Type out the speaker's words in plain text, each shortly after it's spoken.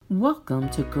Welcome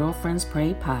to Girlfriends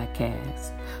Pray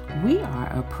Podcast. We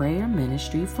are a prayer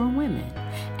ministry for women,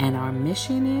 and our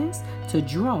mission is to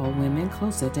draw women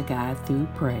closer to God through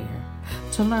prayer.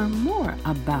 To learn more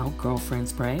about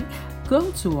Girlfriends Pray,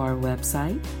 go to our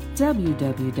website,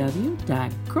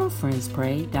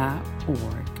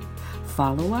 www.girlfriendspray.org.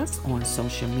 Follow us on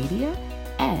social media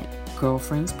at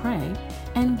Girlfriends Pray,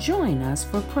 and join us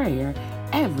for prayer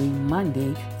every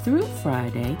Monday through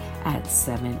Friday at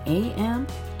 7 a.m.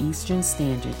 Eastern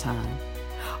Standard Time.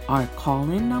 Our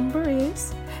call-in number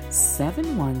is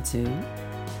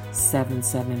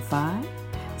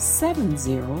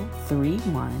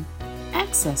 712-775-7031,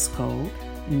 access code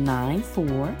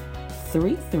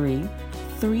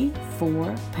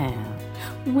 943334#.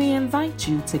 We invite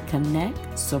you to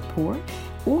connect, support,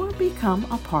 or become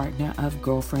a partner of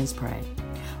Girlfriends Pray.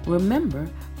 Remember,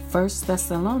 1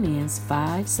 Thessalonians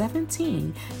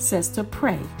 5:17 says to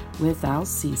pray without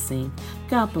ceasing.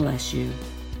 God bless you.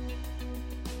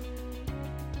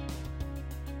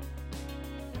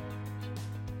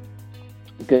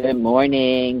 Good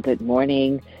morning. Good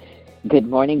morning. Good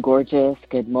morning, gorgeous.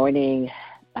 Good morning,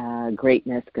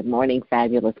 greatness. Good morning,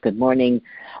 fabulous. Good morning,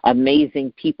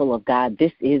 amazing people of God.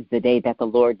 This is the day that the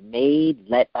Lord made.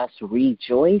 Let us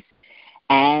rejoice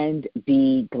and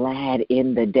be glad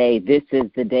in the day. This is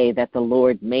the day that the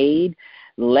Lord made.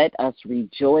 Let us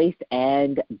rejoice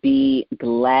and be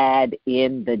glad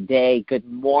in the day. Good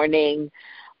morning.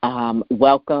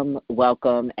 Welcome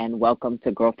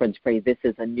to Girlfriends Pray. This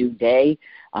is a new day.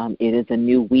 It is a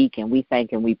new week, and we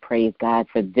thank and we praise God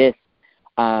for this,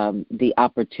 the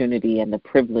opportunity and the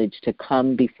privilege to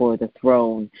come before the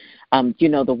throne.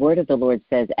 The word of the Lord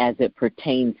says, as it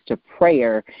pertains to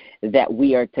prayer, that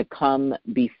we are to come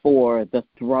before the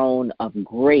throne of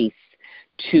grace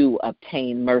to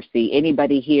obtain mercy.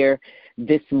 Anybody here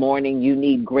this morning, you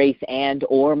need grace and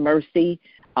or mercy?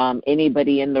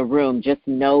 Anybody in the room, just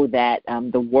know that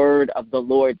the word of the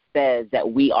Lord says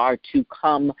that we are to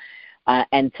come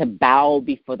and to bow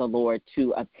before the Lord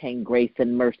to obtain grace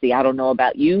and mercy. I don't know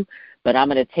about you, but I'm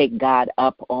going to take God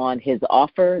up on his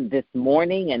offer this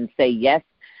morning and say, yes,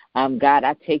 God,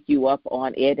 I take you up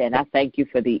on it, and I thank you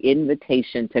for the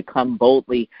invitation to come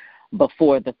boldly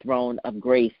before the throne of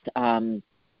grace,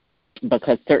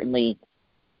 because certainly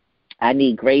I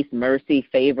need grace, mercy,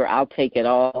 favor. I'll take it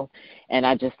all. And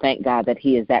I just thank God that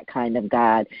he is that kind of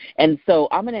God. And so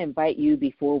I'm going to invite you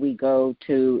before we go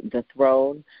to the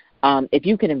throne. If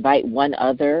you can invite one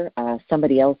other,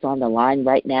 somebody else on the line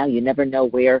right now. You never know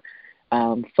where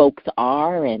folks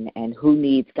are and who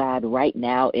needs God right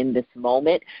now in this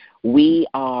moment. We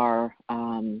are,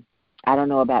 I don't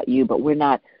know about you, but we're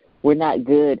not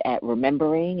good at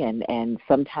remembering, and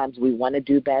sometimes we want to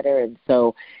do better. And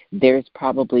so there's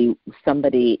probably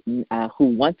somebody who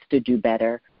wants to do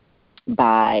better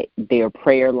by their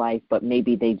prayer life, but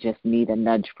maybe they just need a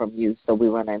nudge from you. So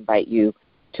we want to invite you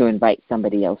to invite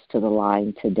somebody else to the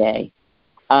line today.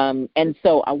 And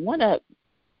so I'm going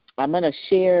to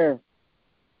share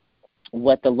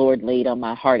what the Lord laid on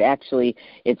my heart. Actually,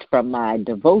 it's from my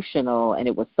devotional, and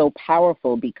it was so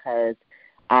powerful because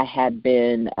I had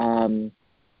been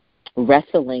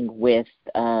wrestling with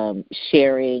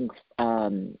sharing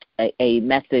a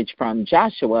message from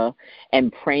Joshua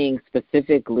and praying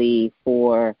specifically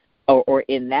for or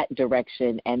in that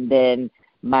direction, and then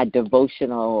my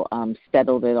devotional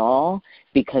settled it all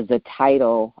because the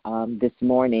title this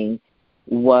morning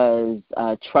was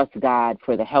Trust God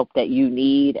for the help that you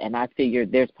need, and I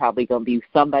figured there's probably going to be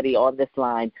somebody on this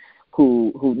line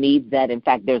who needs that. In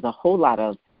fact, there's a whole lot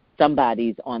of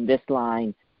somebody's on this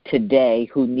line today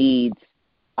who needs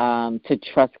to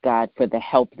trust God for the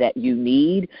help that you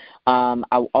need.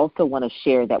 I also want to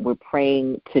share that we're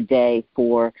praying today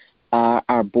for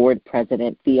our board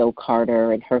president, Theo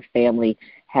Carter, and her family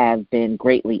have been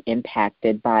greatly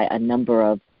impacted by a number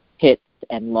of hits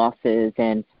and losses,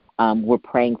 and we're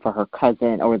praying for her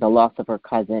cousin, or the loss of her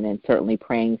cousin, and certainly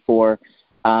praying for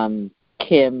Kim,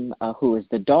 who is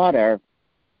the daughter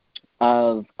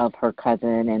of her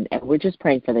cousin, and we're just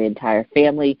praying for the entire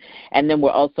family. And then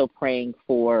we're also praying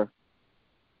for,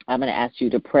 I'm going to ask you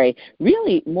to pray,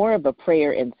 really more of a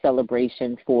prayer in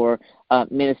celebration for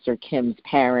Minister Kim's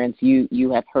parents.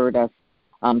 You have heard us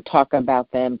talk about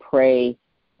them, pray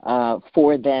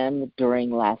for them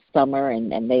during last summer,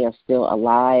 and they are still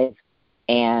alive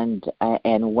and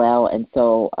well. And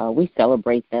so we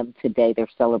celebrate them today. They're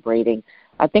celebrating,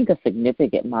 I think, a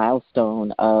significant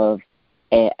milestone of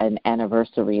an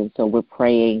anniversary, and so we're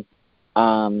praying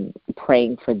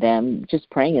for them, just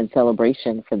praying in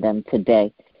celebration for them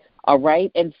today. All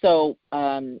right, and so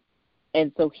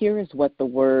here is what the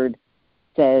word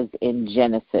says in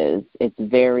Genesis. It's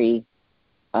very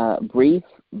brief,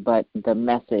 but the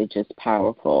message is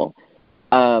powerful.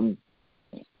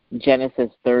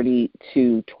 Genesis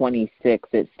 32:26,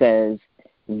 it says,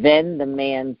 "Then the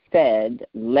man said,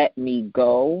 'Let me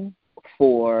go,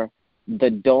 for the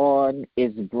dawn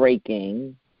is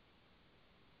breaking.'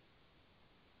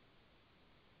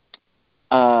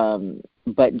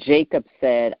 But Jacob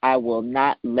said, 'I will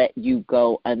not let you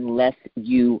go unless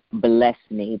you bless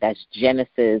me.'" That's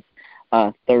Genesis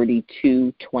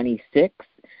 32:26.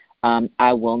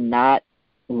 "I will not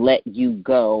let you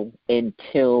go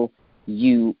until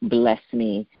you bless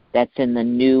me." That's in the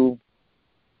New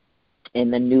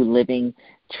Living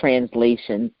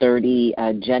Translation,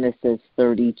 Genesis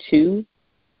 32.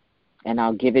 And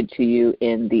I'll give it to you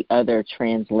in the other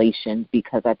translation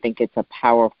because I think it's a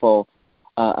powerful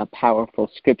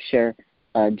scripture.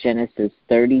 Genesis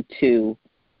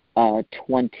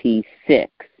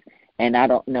 32:26. And I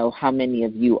don't know how many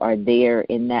of you are there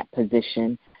in that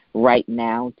position right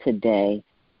now today,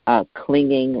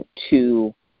 clinging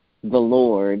to the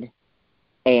Lord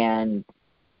and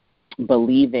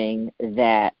believing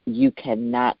that you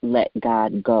cannot let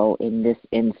God go in this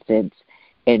instance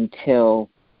until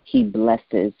he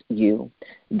blesses you.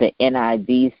 The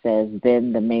NIV says,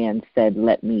 "Then the man said,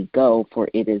 'Let me go, for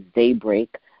it is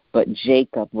daybreak.' But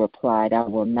Jacob replied, 'I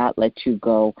will not let you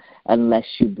go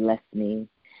unless you bless me.'"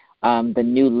 The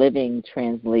New Living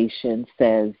Translation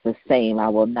says the same, "I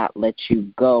will not let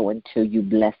you go until you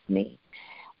bless me."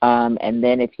 And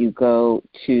then if you go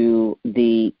to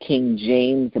the King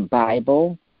James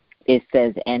Bible, it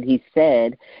says, "And he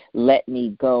said, 'Let me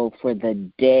go, for the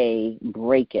day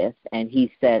breaketh.' And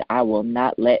he said, 'I will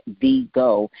not let thee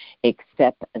go,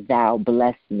 except thou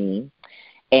bless me.'"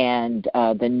 And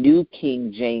the New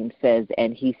King James says,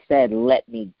 "And he said, 'Let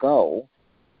me go,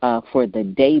 for the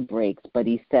day breaks.' But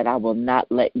he said, 'I will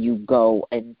not let you go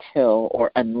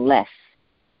unless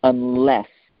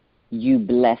you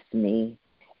bless me.'"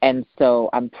 And so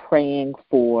I'm praying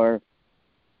for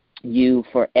you,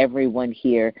 for everyone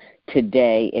here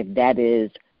today, if that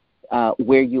is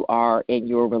where you are in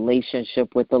your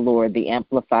relationship with the Lord. The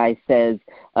Amplified says,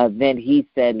 "Then he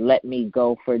said, 'Let me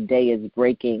go, for day is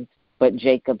breaking.' But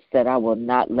Jacob said, 'I will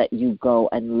not let you go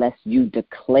unless you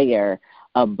declare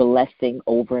a blessing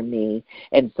over me.'"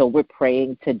 And so we're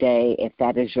praying today, if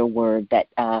that is your word, that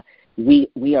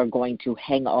we are going to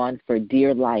hang on for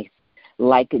dear life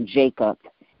like Jacob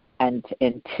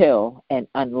until and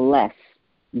unless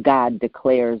God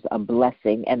declares a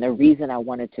blessing. And the reason I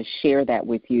wanted to share that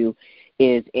with you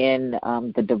is in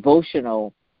the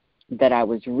devotional that I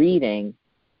was reading,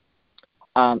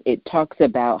 it talks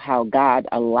about how God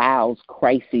allows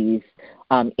crises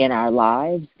in our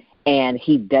lives, and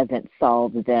he doesn't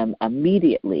solve them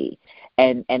immediately.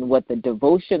 And what the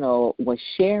devotional was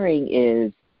sharing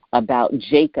is about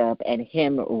Jacob and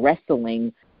him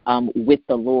wrestling with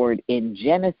the Lord in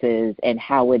Genesis, and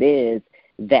how it is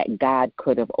that God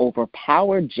could have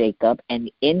overpowered Jacob and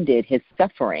ended his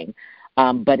suffering.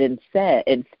 But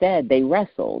instead they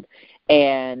wrestled.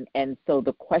 And so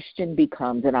the question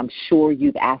becomes, and I'm sure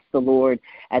you've asked the Lord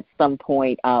at some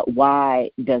point,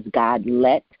 why does God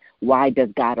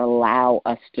allow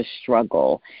us to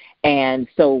struggle? And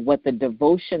so what the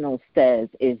devotional says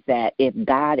is that if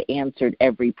God answered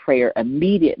every prayer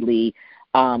immediately,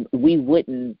 we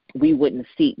wouldn't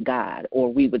seek God,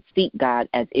 or we would seek God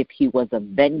as if he was a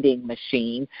vending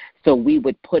machine. So we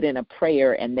would put in a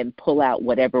prayer and then pull out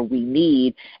whatever we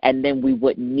need, and then we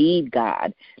wouldn't need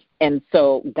God. And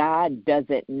so God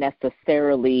doesn't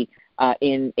necessarily,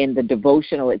 in the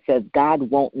devotional, it says God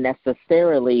won't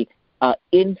necessarily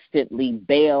instantly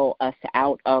bail us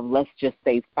out of, let's just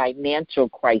say, financial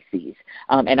crises.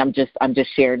 And I'm just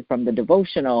sharing from the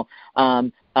devotional,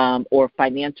 or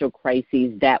financial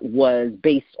crises that was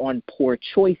based on poor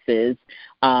choices,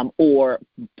 or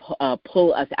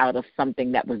pull us out of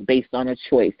something that was based on a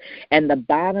choice. And the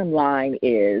bottom line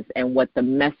is, and what the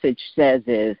message says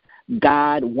is,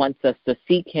 God wants us to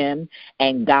seek him,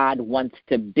 and God wants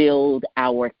to build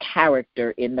our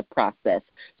character in the process.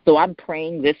 So I'm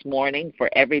praying this morning for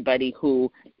everybody who,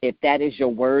 if that is your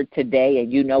word today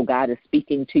and you know God is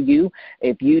speaking to you,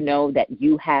 if you know that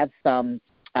you have some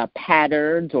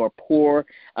patterns or poor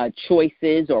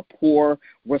choices or poor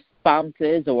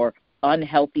responses or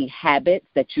unhealthy habits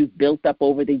that you've built up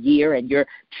over the year, and you're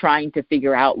trying to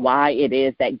figure out why it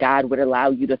is that God would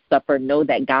allow you to suffer, know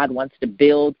that God wants to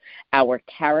build our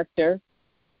character,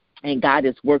 and God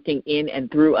is working in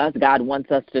and through us. God wants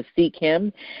us to seek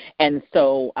him. And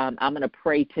so I'm going to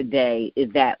pray today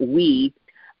is that we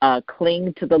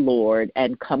cling to the Lord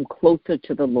and come closer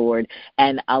to the Lord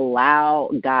and allow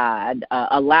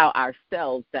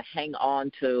ourselves to hang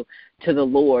on to the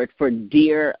Lord for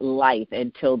dear life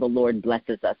until the Lord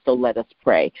blesses us. So let us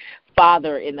pray.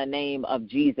 Father, in the name of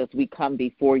Jesus, we come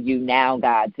before you now,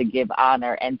 God, to give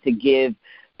honor and to give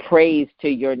praise to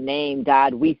your name,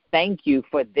 God. We thank you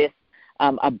for this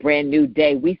a brand new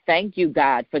day. We thank you,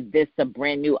 God, for this a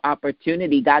brand new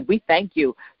opportunity. God, we thank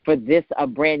you for this a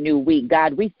brand new week.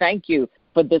 God, we thank you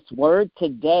for this word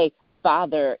today,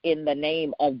 Father, in the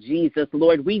name of Jesus.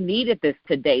 Lord, we needed this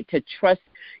today to trust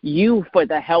you for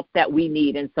the help that we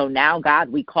need. And so now, God,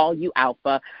 we call you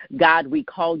Alpha. God, we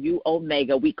call you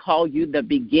Omega. We call you the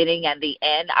beginning and the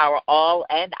end, our all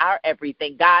and our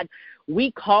everything. God,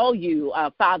 we call you,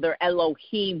 Father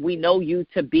Elohim. We know you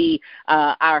to be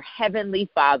our heavenly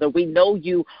Father. We know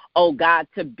you, oh God,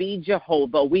 to be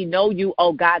Jehovah. We know you,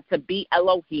 oh God, to be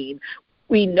Elohim.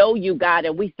 We know you, God,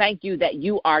 and we thank you that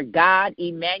you are God,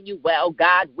 Emmanuel,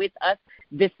 God with us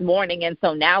this morning. And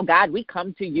so now, God, we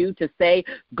come to you to say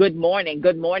good morning.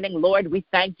 Good morning, Lord. We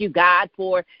thank you, God,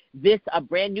 for this a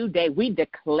brand new day. We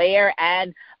declare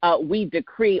and we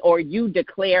decree, or you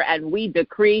declare and we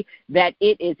decree that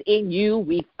it is in you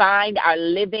we find our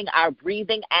living, our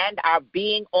breathing, and our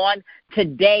being on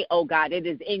today, oh God. It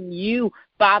is in you,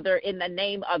 Father, in the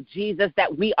name of Jesus,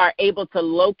 that we are able to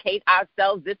locate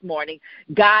ourselves this morning.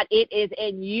 God, it is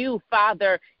in you,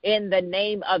 Father, in the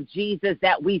name of Jesus,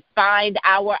 that we find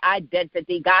our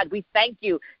identity. God, we thank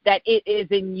you that it is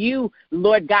in you,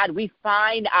 Lord God, we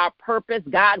find our purpose.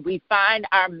 God, we find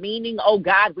our meaning, oh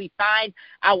God. We find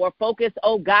our focus,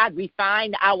 oh God. We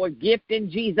find our gift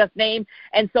in Jesus' name.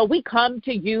 And so we come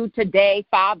to you today,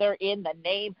 Father, in the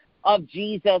name of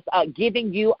Jesus,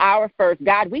 giving you our first.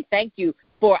 God, we thank you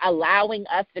for allowing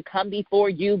us to come before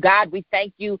you. God, we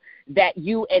thank you that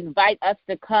you invite us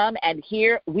to come, and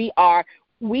here we are.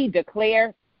 We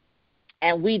declare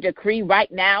and we decree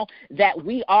right now that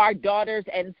we are daughters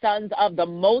and sons of the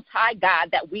Most High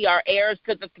God, that we are heirs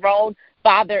to the throne,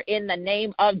 Father, in the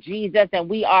name of Jesus, and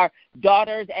we are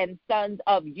daughters and sons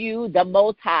of you, the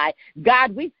Most High.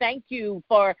 God, we thank you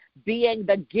for being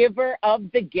the giver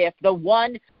of the gift, the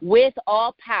one with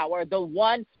all power, the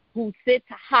one who sits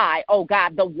high, oh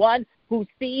God, the one who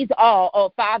sees all,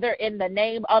 oh Father, in the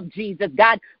name of Jesus.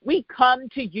 God, we come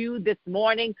to you this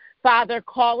morning, Father,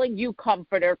 calling you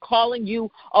comforter, calling you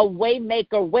a way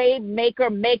maker,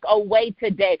 make a way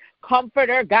today.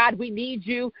 Comforter, God, we need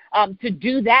you to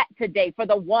do that today. For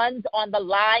the ones on the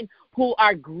line who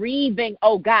are grieving,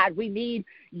 oh God, we need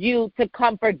you to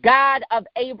comfort. God of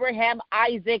Abraham,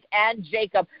 Isaac, and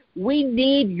Jacob, we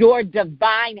need your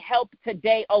divine help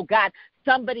today, oh God.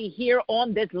 Somebody here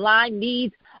on this line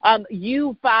needs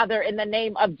you, Father, in the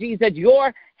name of Jesus,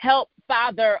 your help,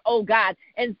 Father, oh God.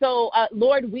 And so,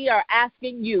 Lord, we are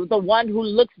asking you, the one who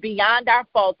looks beyond our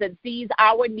faults and sees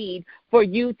our need, for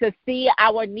you to see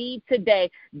our need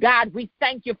today. God, we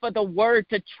thank you for the word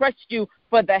to trust you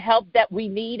for the help that we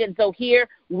need. And so here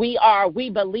we are. We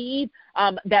believe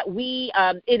that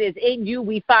it is in you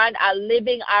we find our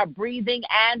living, our breathing,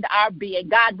 and our being.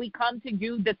 God, we come to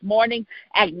you this morning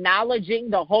acknowledging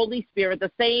the Holy Spirit,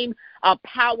 the same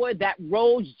power that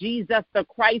rose Jesus the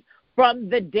Christ from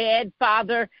the dead.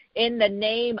 Father, in the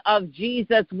name of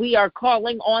Jesus, we are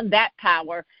calling on that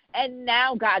power. And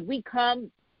now, God, we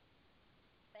come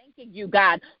thanking you,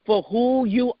 God, for who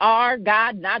you are,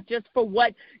 God, not just for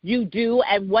what you do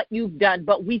and what you've done,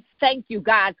 but we thank you,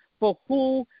 God, for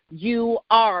who you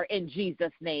are in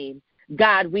Jesus' name.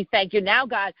 God, we thank you now,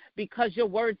 God, because your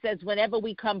word says whenever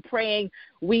we come praying,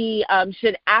 we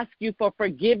should ask you for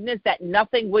forgiveness, that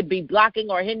nothing would be blocking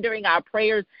or hindering our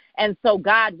prayers. And so,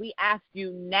 God, we ask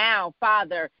you now,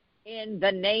 Father, in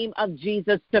the name of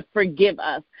Jesus, to forgive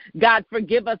us. God,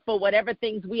 forgive us for whatever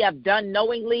things we have done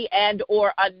knowingly and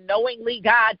or unknowingly.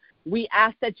 God, we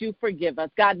ask that you forgive us.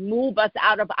 God, move us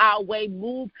out of our way.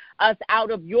 Move us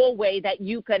out of your way, that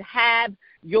you could have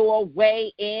your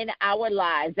way in our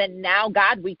lives. And now,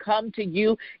 God, we come to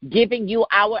you giving you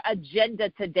our agenda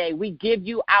today. We give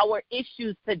you our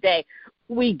issues today.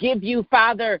 We give you,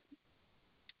 Father,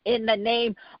 in the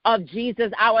name of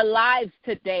Jesus, our lives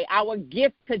today, our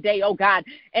gift today, oh God.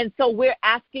 And so we're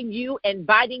asking you,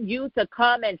 inviting you to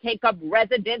come and take up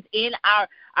residence in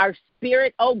our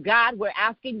spirit, oh God. We're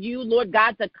asking you, Lord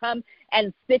God, to come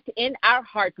and sit in our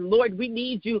hearts. Lord, we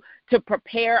need you to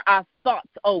prepare our thoughts,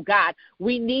 oh God.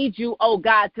 We need you, oh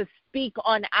God, to speak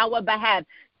on our behalf.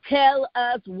 Tell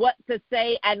us what to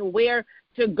say and where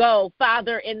to go,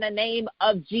 Father, in the name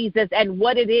of Jesus, and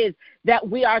what it is that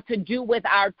we are to do with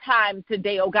our time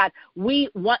today, oh God. We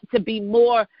want to be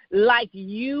more like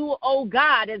you, oh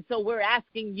God, and so we're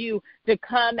asking you to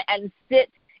come and sit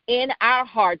in our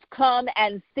hearts, come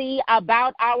and see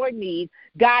about our needs.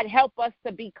 God, help us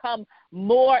to become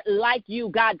more like you.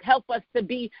 God, help us to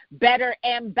be better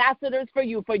ambassadors for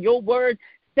you, for your word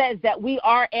says that we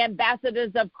are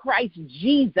ambassadors of Christ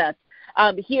Jesus,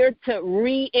 here to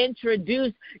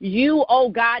reintroduce you, oh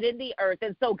God, in the earth.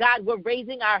 And so, God, we're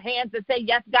raising our hands to say,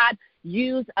 yes, God,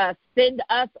 use us, send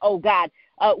us, oh God.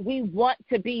 We want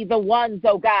to be the ones,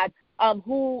 oh God,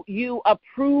 who you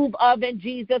approve of in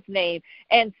Jesus' name.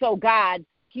 And so, God,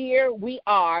 here we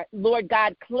are, Lord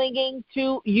God, clinging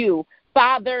to you.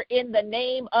 Father, in the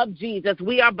name of Jesus,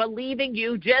 we are believing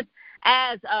you just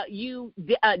as you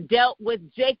dealt with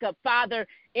Jacob, Father,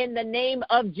 in the name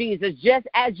of Jesus, just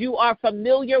as you are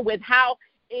familiar with how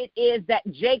it is that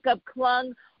Jacob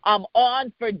clung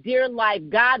on for dear life.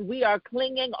 God, we are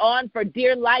clinging on for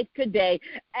dear life today,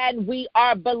 and we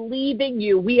are believing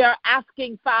you. We are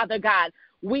asking, Father God,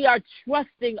 we are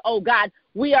trusting, oh God,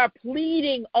 we are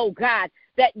pleading, oh God,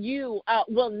 that you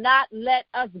will not let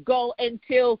us go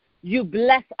until you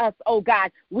bless us, oh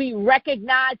God. We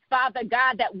recognize, Father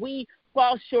God, that we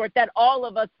fall short, that all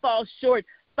of us fall short,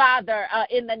 Father,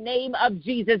 in the name of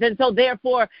Jesus. And so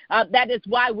therefore, that is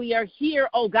why we are here,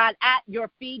 oh God, at your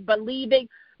feet, believing,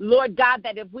 Lord God,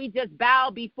 that if we just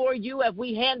bow before you, if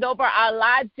we hand over our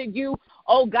lives to you,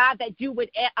 oh God, that you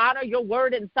would honor your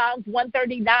word in Psalms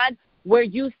 139, where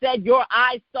you said your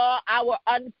eyes saw our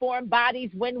unformed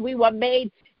bodies when we were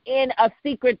made in a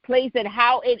secret place, and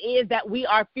how it is that we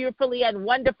are fearfully and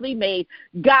wonderfully made.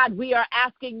 God, we are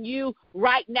asking you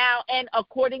right now, and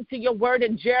according to your word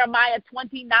in Jeremiah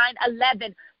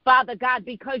 29:11, Father God,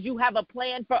 because you have a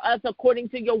plan for us according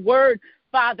to your word,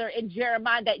 Father, in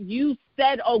Jeremiah, that you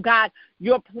said, oh God,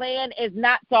 your plan is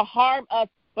not to harm us,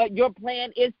 but your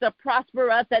plan is to prosper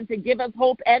us and to give us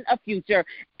hope and a future.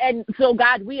 And so,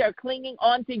 God, we are clinging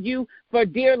on to you for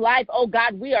dear life. Oh,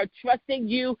 God, we are trusting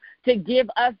you to give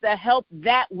us the help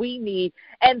that we need.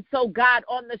 And so, God,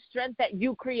 on the strength that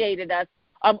you created us,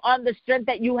 on the strength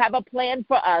that you have a plan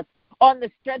for us, on the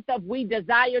strength of we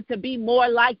desire to be more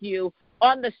like you,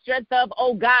 on the strength of,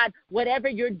 oh, God, whatever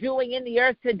you're doing in the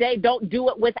earth today, don't do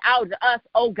it without us,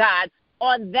 oh, God.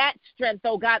 On that strength,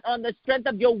 oh God, on the strength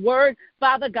of your word,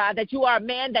 Father God, that you are a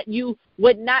man that you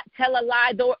would not tell a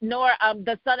lie, nor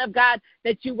the Son of God,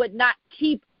 that you would not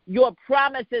keep your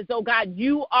promises, oh God.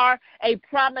 You are a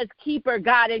promise keeper,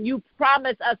 God, and you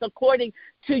promise us according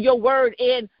to your word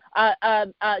in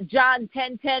John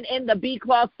 10:10 in the B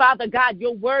clause. Father God,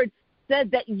 your word says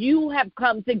that you have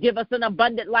come to give us an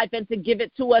abundant life and to give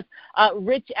it to us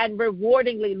rich and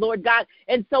rewardingly, Lord God.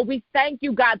 And so we thank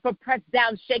you, God, for pressed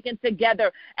down, shaken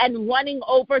together, and running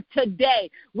over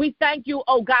today. We thank you,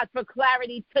 oh God, for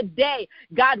clarity today.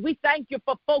 God, we thank you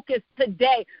for focus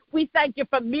today. We thank you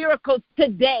for miracles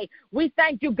today. We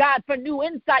thank you, God, for new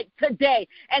insight today.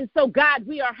 And so, God,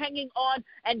 we are hanging on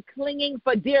and clinging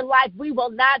for dear life. We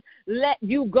will not let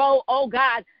you go, oh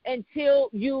God, until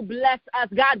you bless us.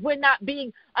 God, we're not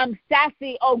being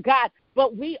sassy, oh God,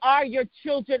 but we are your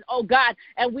children, oh God,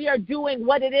 and we are doing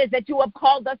what it is that you have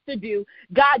called us to do.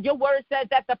 God, your word says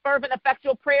that the fervent,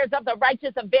 effectual prayers of the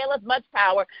righteous availeth much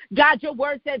power. God, your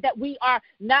word says that we are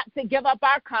not to give up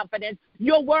our confidence.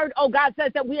 Your word, oh God,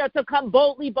 says that we are to come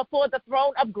boldly before the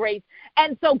throne of grace.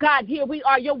 And so, God, here we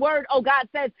are. Your word, oh God,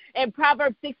 says in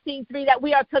Proverbs 16:3 that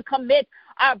we are to commit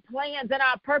our plans and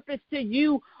our purpose to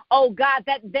you, oh God,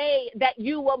 that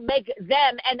you will make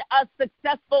them and us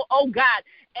successful, oh God.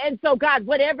 And so, God,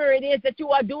 whatever it is that you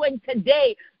are doing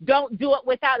today, don't do it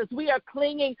without us. We are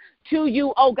clinging to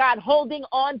you, oh God, holding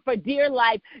on for dear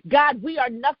life. God, we are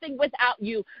nothing without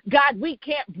you. God, we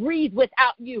can't breathe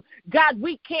without you. God,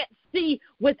 we can't see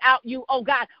without you, oh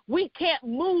God. We can't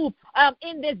move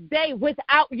in this day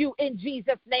without you in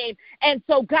Jesus' name. And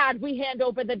so, God, we hand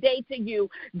over the day to you.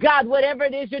 God, whatever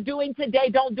it is you're doing today,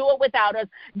 don't do it without us.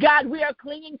 God, we are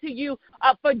clinging to you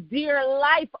for dear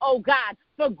life, oh God,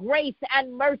 for grace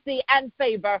and mercy and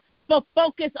favor, for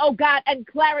focus, oh God, and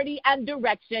clarity and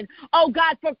direction, oh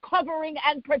God, for covering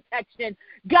and protection.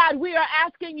 God, we are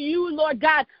asking you, Lord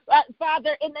God,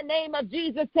 Father, in the name of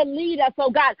Jesus, to lead us, oh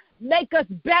God. Make us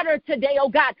better today, oh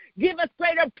God. Give us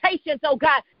greater patience, oh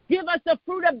God. Give us the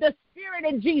fruit of the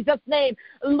Spirit in Jesus' name.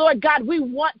 Lord God, we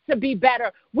want to be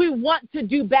better. We want to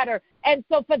do better. And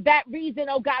so for that reason,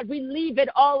 oh God, we leave it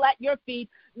all at your feet.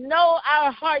 Know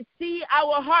our heart. See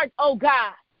our heart, oh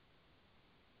God.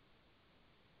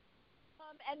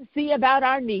 Come and see about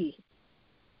our need.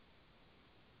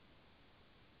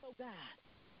 Oh God,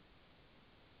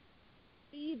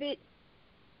 leave it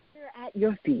here at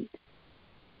your feet.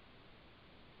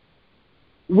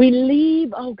 We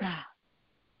leave, oh God,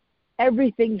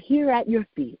 everything here at your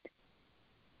feet.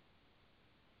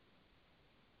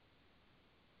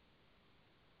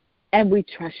 And we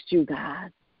trust you,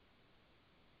 God.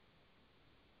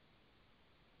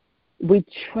 We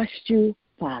trust you,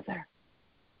 Father,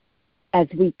 as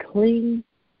we cling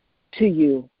to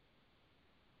you.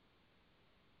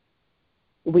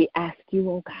 We ask you,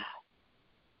 oh God,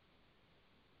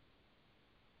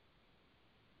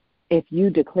 if you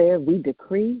declare, we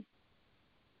decree,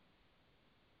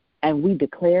 and we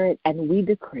declare it and we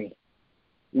decree,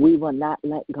 we will not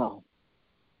let go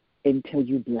until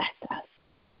you bless us.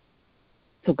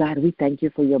 So, God, we thank you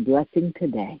for your blessing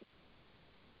today.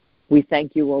 We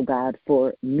thank you, oh God,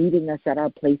 for meeting us at our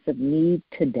place of need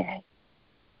today.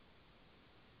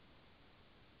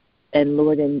 And,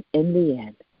 Lord, in the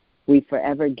end, we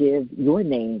forever give your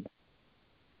name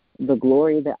the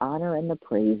glory, the honor, and the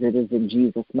praise. It is in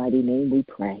Jesus' mighty name we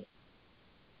pray.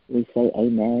 We say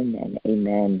amen and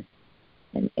amen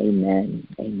and amen,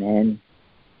 amen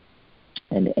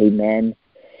and amen,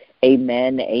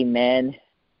 amen, amen,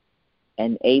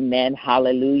 and amen.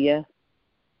 Hallelujah,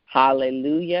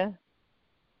 hallelujah,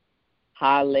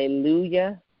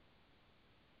 hallelujah.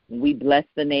 We bless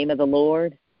the name of the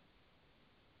Lord.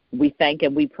 We thank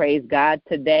and we praise God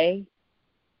today.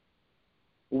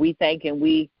 We thank and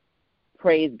we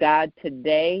praise God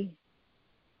today.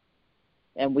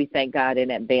 And we thank God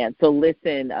in advance. So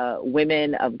listen,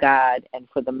 women of God, and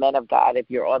for the men of God, if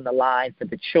you're on the line, for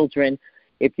the children,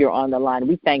 if you're on the line,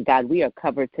 we thank God we are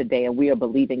covered today, and we are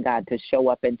believing God to show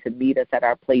up and to meet us at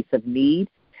our place of need.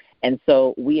 And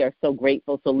so we are so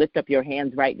grateful. So lift up your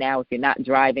hands right now. If you're not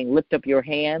driving, lift up your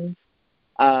hands.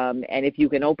 And if you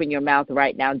can open your mouth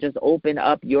right now, just open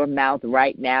up your mouth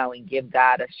right now and give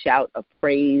God a shout of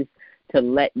praise to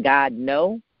let God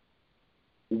know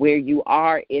where you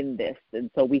are in this. And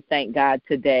so we thank God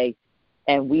today,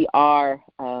 and we are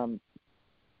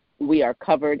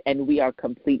covered and we are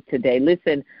complete today.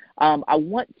 Listen, I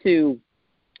want to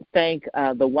thank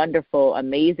the wonderful,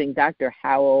 amazing Dr.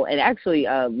 Howell, and actually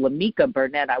Lamika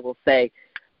Burnett, I will say,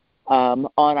 on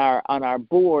our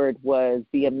board was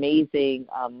the amazing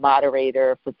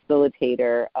moderator,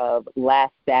 facilitator of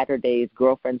last Saturday's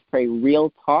Girlfriends Pray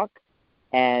Real Talk,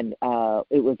 and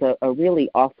it was a really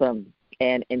awesome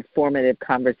and informative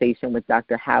conversation with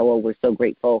Dr. Howell. We're so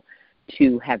grateful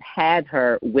to have had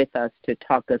her with us to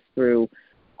talk us through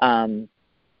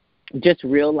just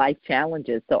real-life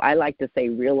challenges. So I like to say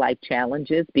real-life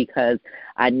challenges because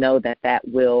I know that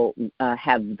will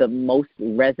have the most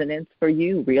resonance for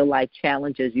you. Real-life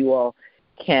challenges you all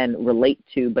can relate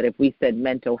to, but if we said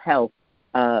mental health,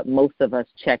 most of us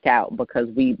check out because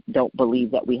we don't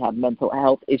believe that we have mental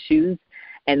health issues.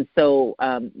 And so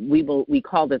we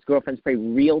call this Girlfriends Pray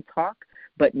Real Talk,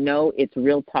 but no, it's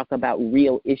real talk about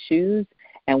real issues.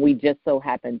 And we just so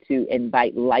happen to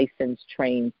invite licensed,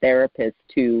 trained therapists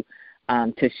to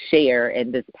share.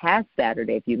 And this past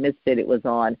Saturday, if you missed it, it was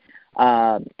on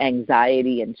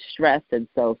anxiety and stress. And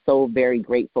so very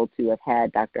grateful to have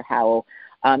had Dr. Howell.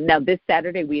 Now, this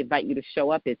Saturday, we invite you to show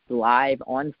up. It's live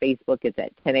on Facebook. It's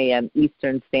at 10 a.m.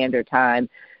 Eastern Standard Time.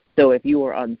 So if you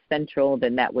are on Central,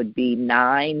 then that would be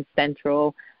 9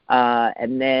 Central,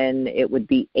 and then it would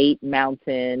be 8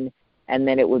 Mountain, and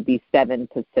then it would be 7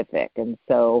 Pacific. And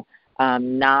so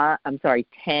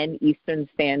 10 Eastern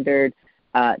Standard,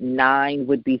 9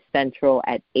 would be Central,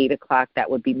 at 8 o'clock that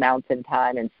would be Mountain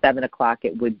Time, and 7 o'clock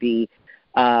it would be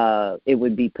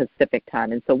Pacific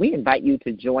Time. And so we invite you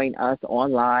to join us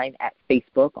online at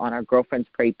Facebook on our Girlfriends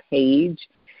Pray page,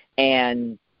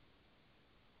 and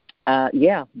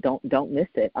don't miss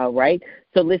it, all right?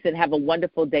 So listen, have a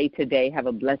wonderful day today. Have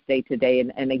a blessed day today.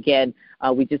 And again,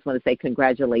 we just want to say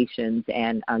congratulations,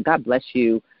 and God bless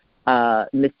you,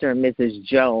 Mr. and Mrs.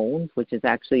 Jones, which is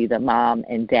actually the mom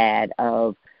and dad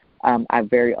of our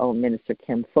very own Minister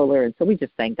Kim Fuller. And so we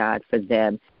just thank God for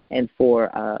them and for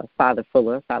Father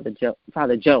Fuller, Father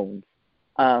Jones,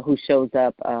 who shows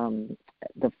up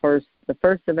the first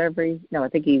of every, no, I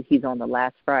think he's on the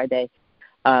last Friday.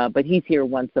 But he's here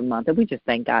once a month, and we just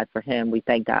thank God for him. We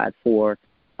thank God for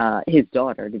his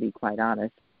daughter, to be quite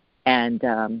honest. And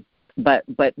but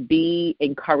be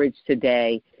encouraged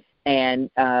today, and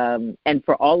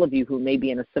for all of you who may be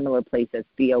in a similar place as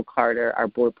Theo Carter, our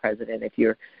board president, if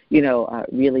you're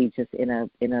really just in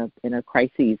a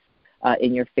crisis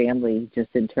in your family, just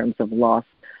in terms of loss,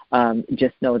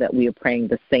 just know that we are praying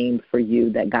the same for you,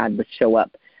 that God would show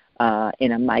up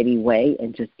in a mighty way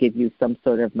and just give you some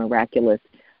sort of miraculous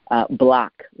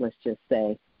block, let's just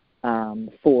say,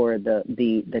 for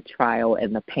the trial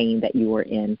and the pain that you are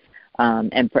in.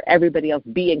 And for everybody else,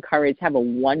 be encouraged. Have a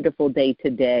wonderful day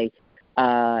today.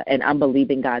 And I'm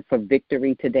believing God for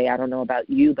victory today. I don't know about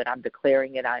you, but I'm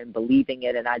declaring it. I am believing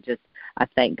it, and I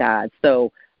thank God.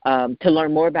 So to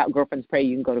learn more about Girlfriends Pray,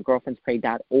 you can go to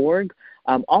girlfriendspray.org.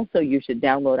 Also, you should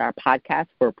download our podcast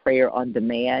for Prayer on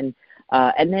Demand.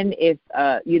 And then if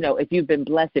you've been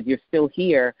blessed, if you're still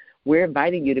here, we're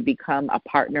inviting you to become a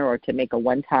partner or to make a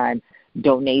one-time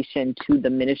donation to the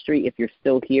ministry. If you're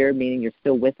still here, meaning you're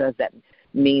still with us, that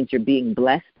means you're being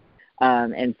blessed.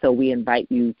 And so we invite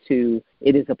you to,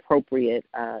 it is appropriate,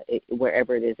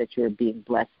 wherever it is that you're being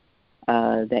blessed,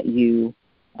 that you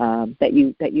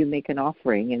make an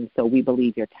offering. And so we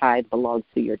believe your tithe belongs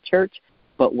to your church,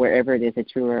 but wherever it is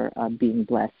that you are being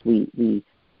blessed, we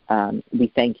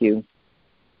thank you,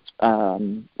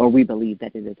 or we believe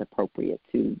that it is appropriate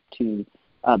to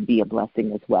be a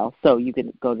blessing as well. So you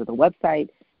can go to the website,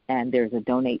 and there's a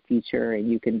donate feature,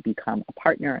 and you can become a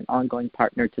partner, an ongoing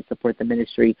partner to support the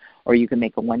ministry, or you can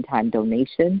make a one-time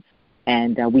donation.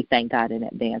 And we thank God in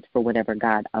advance for whatever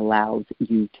God allows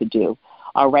you to do.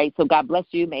 All right, so God bless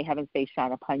you. May heaven's face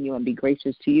shine upon you and be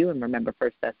gracious to you. And remember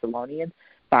 1 Thessalonians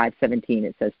 5:17,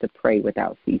 it says to pray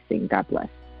without ceasing. God bless.